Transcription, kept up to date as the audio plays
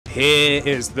Here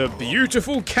is the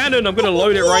beautiful cannon. I'm gonna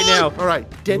load it right now. All right,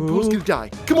 Deadpool's gonna die.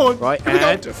 Come on. Right,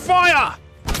 and fire!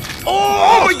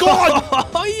 Oh my God!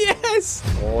 Oh, yes!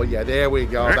 Oh yeah, there we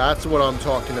go. That's what I'm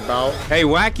talking about. Hey,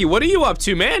 Wacky, what are you up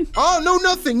to, man? Oh, no,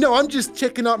 nothing. No, I'm just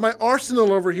checking out my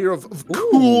arsenal over here of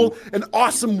cool and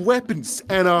awesome weapons.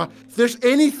 And if there's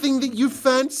anything that you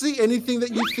fancy, anything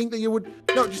that you think that you would...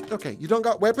 No, just, okay, you don't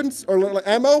got weapons or like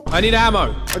ammo? I need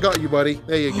ammo. I got you, buddy.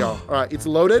 There you go. All right, it's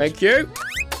loaded. Thank you.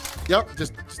 Yep,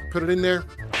 just put it in there.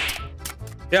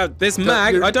 Yeah, this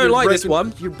mag, I don't like this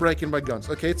one. You're breaking my guns.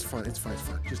 Okay, it's fine, it's fine, it's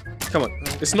fine. Just... Come on,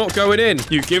 it's not going in.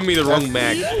 You give me the wrong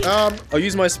mag. I'll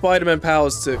use my Spider-Man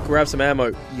powers to grab some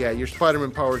ammo. Yeah, your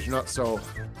Spider-Man powers are not so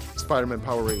Spider-Man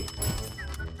powery.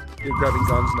 You're grabbing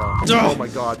guns now. Oh my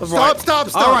God.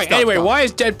 Stop. All right, anyway, why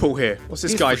is Deadpool here? What's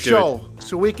this guy doing?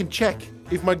 So we can check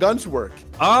if my guns work.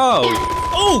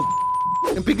 Oh!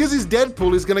 And because he's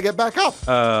Deadpool, he's gonna get back up.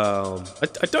 I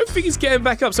don't think he's getting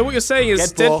back up. So what you're saying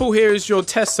is Deadpool here is your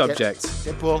test subject.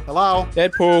 Deadpool, hello?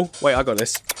 Deadpool. Wait, I got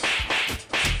this.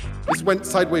 This went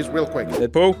sideways real quick.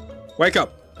 Deadpool, wake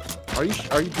up.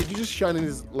 Did you just shine in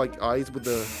his, like, eyes with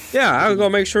the... Yeah, I gotta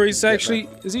make sure he's actually...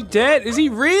 Is he dead? Is he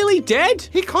really dead?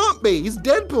 He can't be. He's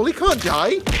Deadpool. He can't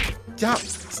die.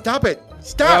 Stop it.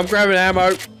 Stop. Yeah, I'm grabbing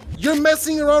ammo. You're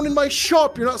messing around in my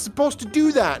shop. You're not supposed to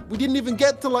do that. We didn't even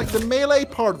get to, like, the melee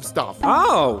part of stuff.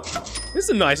 Oh, this is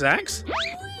a nice axe.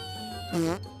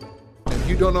 And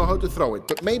you don't know how to throw it.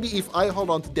 But maybe if I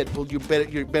hold on to Deadpool,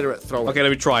 you're better at throwing. Okay,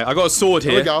 let me try. I got a sword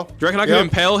here. Here we go. Do you reckon I can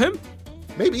impale him?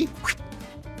 Maybe.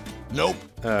 Nope.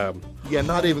 Yeah,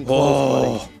 not even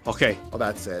close, buddy. Okay. Oh,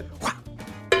 that's it.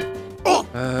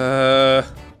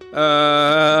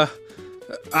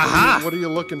 Aha! What are you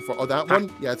looking for? Oh, that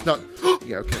one? Yeah, it's not.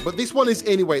 Yeah, okay. But this one is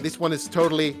anyway. This one is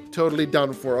totally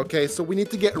done for. Okay, so we need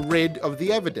to get rid of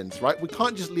the evidence, right? We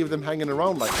can't just leave them hanging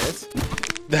around like this.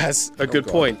 That's a good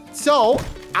point. So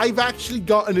I've actually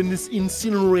gotten an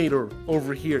incinerator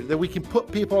over here that we can put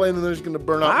people in, and they're just gonna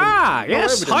burn out. Ah,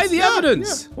 yes, hide the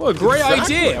evidence. Yeah. What a great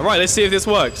idea! All right, let's see if this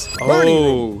works.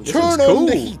 Oh, this turn on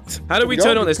the heat. How do we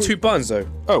turn on? There's two buttons though.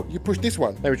 Oh, you push this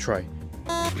one. Let me try.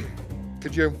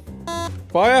 Could you?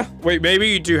 Fire? Wait, maybe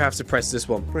you do have to press this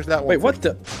one. Press that one. Wait, what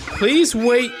the? Please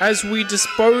wait as we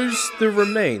dispose the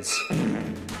remains.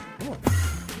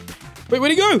 Wait, where'd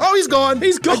he go? Oh, he's gone.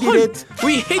 He's gone. I did it.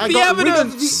 We hit the got evidence. Rid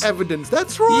of the evidence.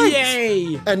 That's right.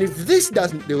 Yay. And if this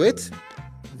doesn't do it,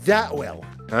 that will.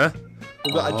 Huh?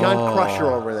 We've got a giant crusher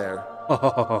over there.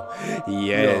 Oh,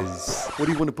 yes. What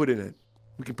do you want to put in it?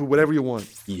 We can put whatever you want.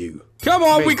 You. Come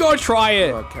on, we gotta try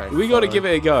it. Okay. We gotta give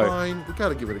it a go. Fine. We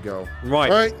gotta give it a go.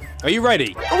 Right. All right. Are you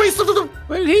ready? Oh, wait. Stop.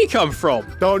 Where did he come from?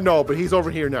 Don't know, but he's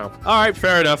over here now. All right,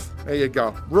 fair enough. There you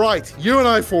go. Right. You and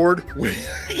I, Ford. We're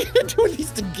doing these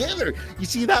together. You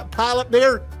see that pile up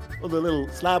there? Or the little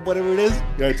slab, whatever it is?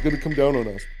 Yeah, it's gonna come down on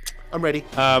us. I'm ready.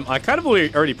 I kind of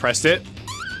already pressed it.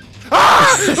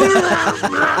 Are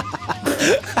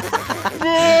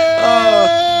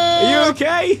you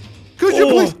okay? Could you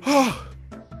please?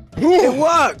 It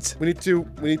worked. We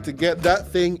need to get that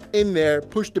thing in there.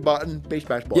 Push the button. Base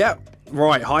bash button. Yep.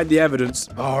 Right. Hide the evidence.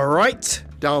 All right.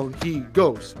 Down he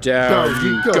goes. Down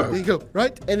he goes. There you go.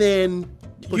 Right, and then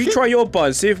you try your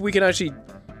button. See if we can actually.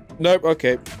 Nope.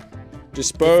 Okay.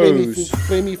 Dispose.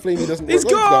 Flamey doesn't work. It's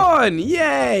gone!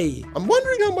 Yay! I'm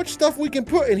wondering how much stuff we can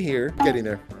put in here. Get in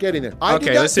there. Get in there.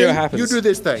 Okay, let's see what happens. You do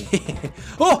this thing.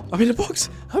 Oh, I'm in a box.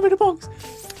 I'm in a box.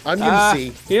 I'm gonna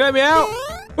see. Can you let me out?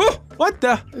 Oh, what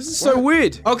the? This is so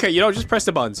weird. Okay, you know, just press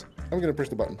the buttons. I'm gonna press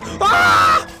the button.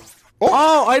 Ah!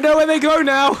 Oh, I know where they go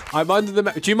now. I'm under the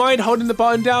map. Do you mind holding the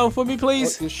button down for me,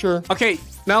 please? Sure. Okay,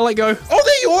 now let go. Oh,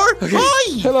 there you are. Okay.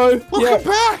 Hi. Hello. Welcome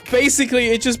back. Basically,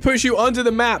 it just puts you under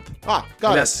the map. Ah,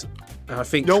 got it. I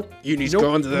think you need to Nope.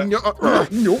 go under the...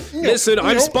 No. Listen,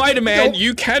 I'm Spider-Man.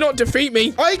 You cannot defeat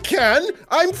me. I can.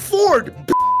 I'm Ford.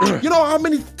 You know how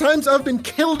many times I've been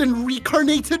killed and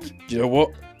reincarnated? You know what?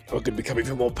 I could become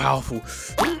even more powerful.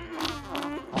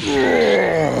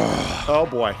 Oh,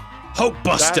 boy.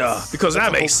 Hulkbuster, because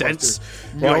that makes sense.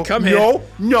 No, right, come here.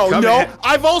 No.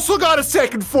 I've also got a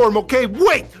second form, okay?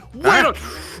 Wait.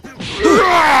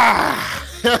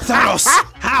 Thanos,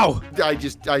 how?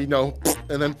 I know.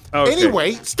 And then, okay.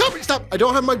 Anyway, stop. I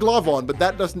don't have my glove on, but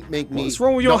that doesn't make me. What's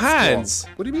wrong with your hands?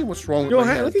 Strong. What do you mean, what's wrong with your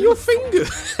my hands? Look at your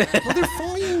fingers. Well, they're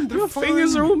fine. Your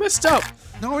fingers are all messed up.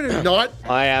 No, they're not.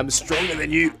 I am stronger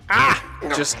than you.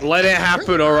 Just let it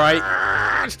happen, all right?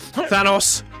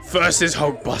 Thanos versus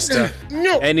Hulkbuster.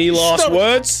 No. Any last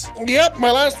words? Yep,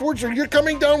 my last words are you're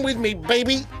coming down with me,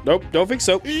 baby. Nope, don't think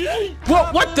so.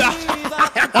 What the?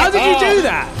 How did you do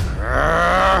that?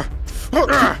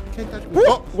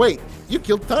 Oh, wait. You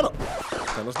killed Thanos.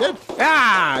 Thanos dead.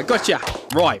 Ah, gotcha.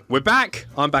 Right, we're back.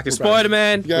 I'm back as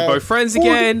Spider-Man. Yeah. We're both friends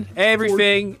again.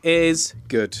 Everything is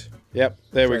good. Yep,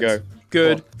 there we go.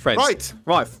 Good friends.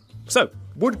 Right. So,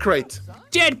 Wood crate.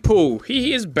 Deadpool.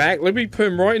 He is back. Let me put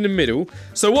him right in the middle.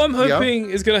 So what I'm hoping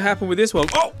is going to happen with this one.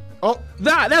 Oh,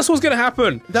 that's what's going to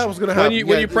happen. That was going to happen.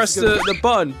 When you press the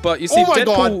button. But you see,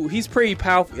 Deadpool, he's pretty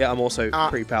powerful. Yeah, I'm also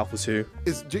pretty powerful too.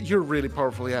 You're really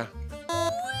powerful, yeah.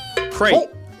 Crate.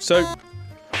 So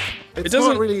it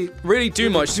doesn't really do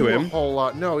much to him. A whole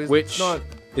lot. No, which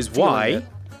is why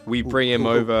we bring him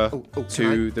over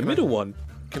to the middle one.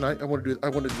 I want to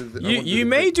do. You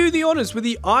may do the honors with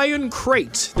the iron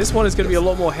crate. This one is going to be a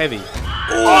lot more heavy.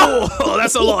 Oh,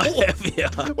 that's a lot heavier.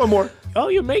 One more. Oh,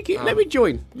 you're making it. Let me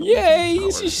join. Yay,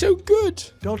 this is so good.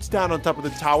 Don't stand on top of the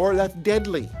tower. That's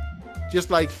deadly. Just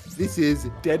like this is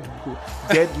Deadpool.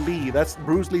 Deadly. That's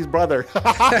Bruce Lee's brother.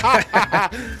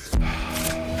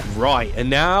 Right, and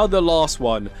now the last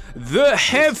one. The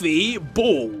heavy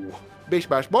ball. Bish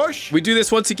bash bosh. We do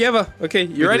this one together. Okay,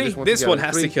 you ready? This one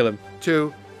has to kill him.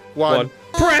 2, 1.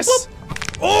 Press!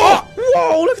 Oh!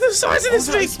 Whoa, look at the size of this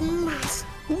thing!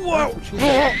 Whoa!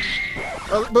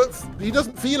 But he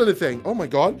doesn't feel anything. Oh my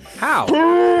god. How? Look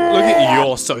at you.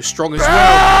 You're so strong as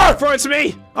well. Throw it to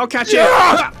me. I'll catch it.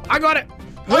 I got it.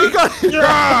 Oh, you got it.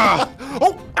 I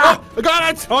got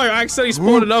it. Oh, I accidentally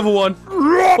spawned another one.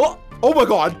 Oh my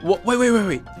god.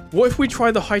 Wait. What if we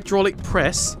try the hydraulic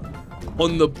press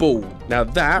on the ball? Now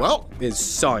that is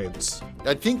science.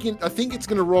 I think it's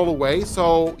gonna roll away.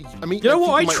 So I mean, you know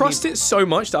what? I trust it so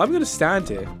much that I'm gonna stand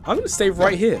here. I'm gonna stay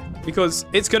right here because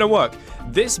it's gonna work.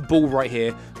 This ball right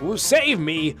here will save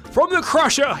me from the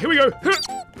crusher. Here we go.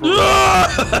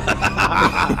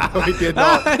 It did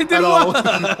not. It didn't work.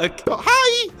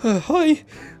 Hi. Hi.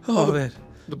 Oh man,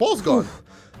 the ball's gone.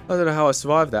 I don't know how I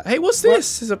survived that. Hey, what's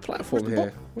this? There's a platform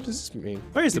here. What does this mean?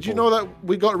 Where is the ball? Did you know that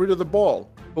we got rid of the ball?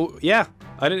 Oh, yeah.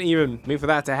 I didn't even mean for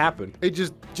that to happen. It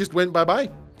just went bye-bye.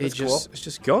 It's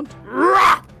just gone.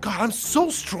 God, I'm so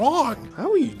strong.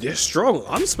 How are you this strong?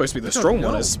 I'm supposed to be the strong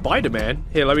one as Spider-Man.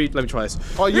 Here, let me try this.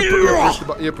 Oh, you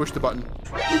pushed the button.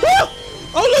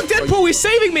 Oh, look, Deadpool, he's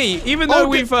saving me. Even though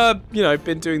we've,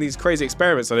 been doing these crazy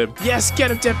experiments on him. Yes,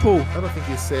 get him, Deadpool. I don't think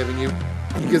he's saving you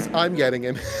because I'm getting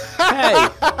him. Hey,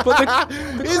 but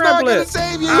he's not gonna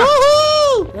save you.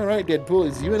 Woohoo! All right, Deadpool,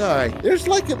 it's you and I. There's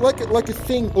like a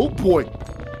thing. Oh boy,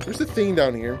 there's a thing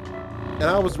down here, and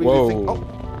I was really thinking.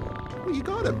 Oh, you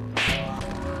got him.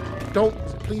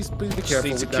 Please be careful. Just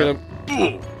need to kill him.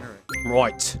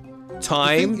 Right,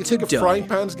 time you to think a frying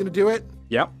pan's gonna do it?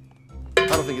 Yep. I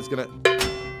don't think it's gonna.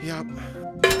 Yep.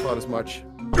 Not as much.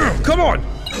 Come on!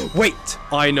 Wait,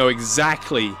 I know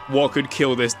exactly what could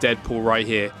kill this Deadpool right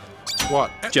here. What?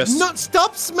 Just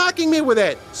stop smacking me with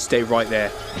it. Stay right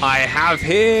there. I have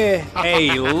here a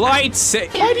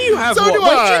lightsaber. Why do you have one? Where did you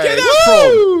get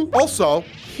that from? Also,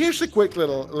 here's a quick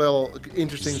little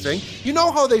interesting thing. You know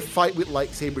how they fight with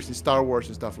lightsabers in Star Wars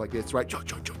and stuff like this, right?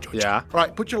 Yeah. All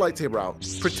right, put your lightsaber out.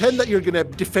 Pretend that you're gonna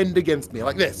defend against me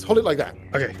like this. Hold it like that.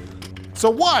 Okay. So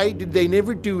why did they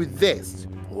never do this?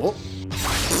 Oh.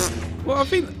 Well, I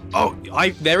think. Oh,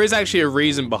 there is actually a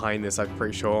reason behind this. I'm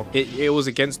pretty sure it was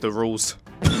against the rules.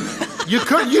 You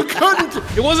couldn't.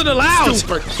 It wasn't allowed.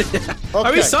 Okay,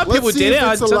 I mean, some people did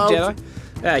it. Some allowed.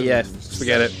 Jedi. Yeah,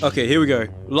 forget it. Okay, here we go.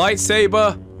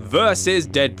 Lightsaber versus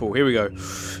Deadpool. Here we go.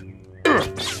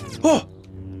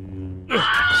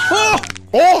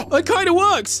 Oh! It kind of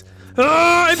works.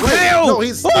 Impale! No,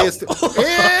 he's impale.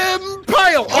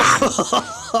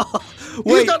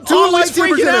 Wait, he's got 2 lightsabers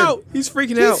freaking in out. him. He's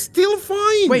freaking out. He's still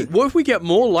fine. Wait, what if we get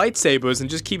more lightsabers and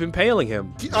just keep impaling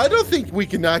him? I don't think we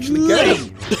can actually get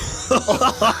him.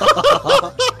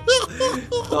 Oh,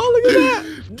 look at that.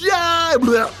 Yeah.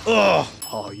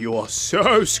 Oh, you are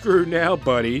so screwed now,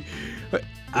 buddy.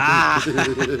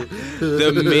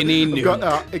 The mini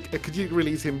nuke. Could you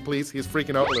release him, please? He's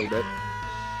freaking out a little bit.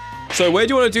 So where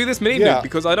do you want to do this mini nuke?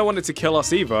 Because I don't want it to kill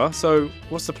us either. So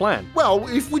what's the plan? Well,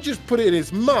 if we just put it in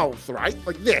his mouth, right?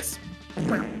 Like this.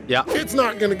 Yeah. It's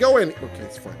not going to go in. Okay,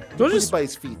 it's fine. Put it by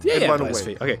his feet. Yeah, run by away. his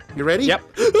feet. Okay. You ready? Yep.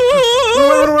 Run.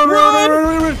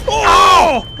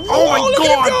 Oh my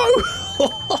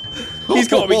God. He's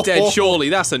got to be dead, surely.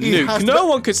 That's a nuke. No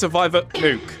one could survive a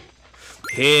nuke.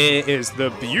 Here is the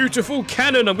beautiful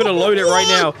cannon. I'm going to load it right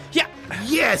now. Yeah.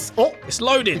 Yes. Oh, it's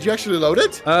loaded. Did you actually load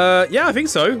it? Yeah, I think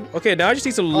so. Okay, now I just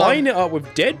need to line it up with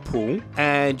Deadpool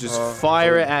and just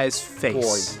fire it at his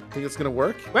face. Boy, think it's going to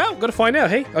work? Well, got to find out.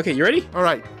 Hey, okay, you ready? All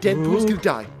right, Deadpool's going to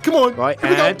die. Come on. Right,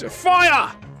 and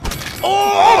fire.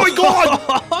 Oh my God.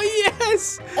 Oh,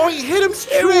 yes. Oh, he hit him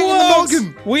straight in the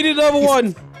noggin. We did another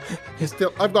one.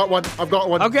 Still, I've got one. I've got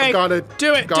one. Okay, I've got it.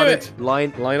 do it, got do it.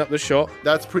 Line up the shot.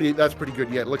 That's pretty good.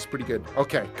 Yeah, it looks pretty good.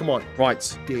 Okay, come on. Right.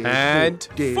 Deadpool, And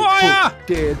Deadpool, fire!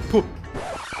 Deadpool.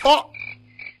 Oh!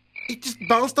 It just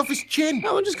bounced off his chin.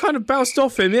 That one just kind of bounced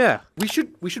off him, yeah. We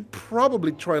should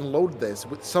probably try and load this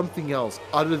with something else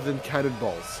other than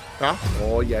cannonballs. Huh?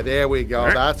 Oh yeah, there we go.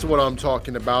 That's what I'm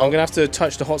talking about. I'm gonna have to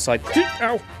touch the hot side.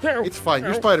 Ow, ow, It's fine.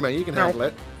 You're ow. Spider-Man. You can handle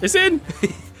it. It's in.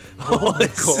 Oh,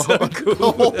 it's so God.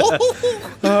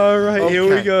 cool. All right, here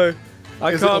we Okay. go.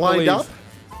 I Is can't it lined believe up?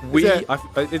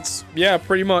 it's yeah,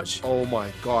 pretty much. Oh my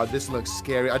God, this looks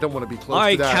scary. I don't want to be close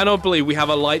I to that. cannot believe we have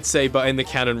a lightsaber in the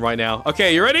cannon right now.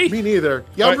 Okay, you ready? Me neither.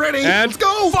 Yeah, I'm ready. And Let's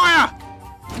go. Fire!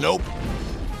 Nope.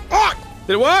 Ah!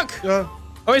 Did it work? Yeah.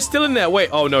 Oh, it's still in there. Wait.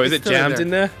 Oh no, is It's it still in jammed there. in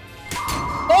there?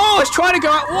 Oh, it's trying to go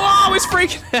out. Whoa, it's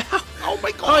freaking out. Oh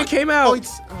my God. Oh, it came out. Oh,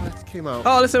 it came out.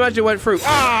 Oh, let's imagine it went through.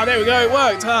 Ah, there we go. It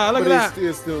worked. Ah, look But at that.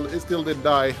 it still didn't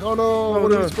die. Oh no,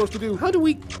 what are we supposed to do? How do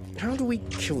we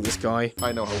kill this guy?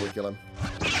 I know how we kill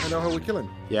him.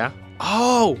 Yeah.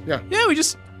 Oh. Yeah.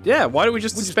 Yeah, why don't we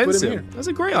just just dispense put him him? here. That's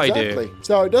a great Exactly. idea.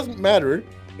 So it doesn't matter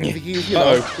if he's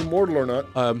immortal or not.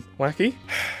 Wacky?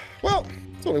 Well,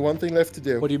 there's only one thing left to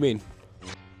do. What do you mean?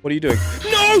 What are you doing?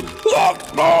 No!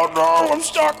 Oh, no, I'm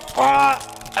stuck!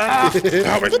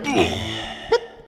 Help me.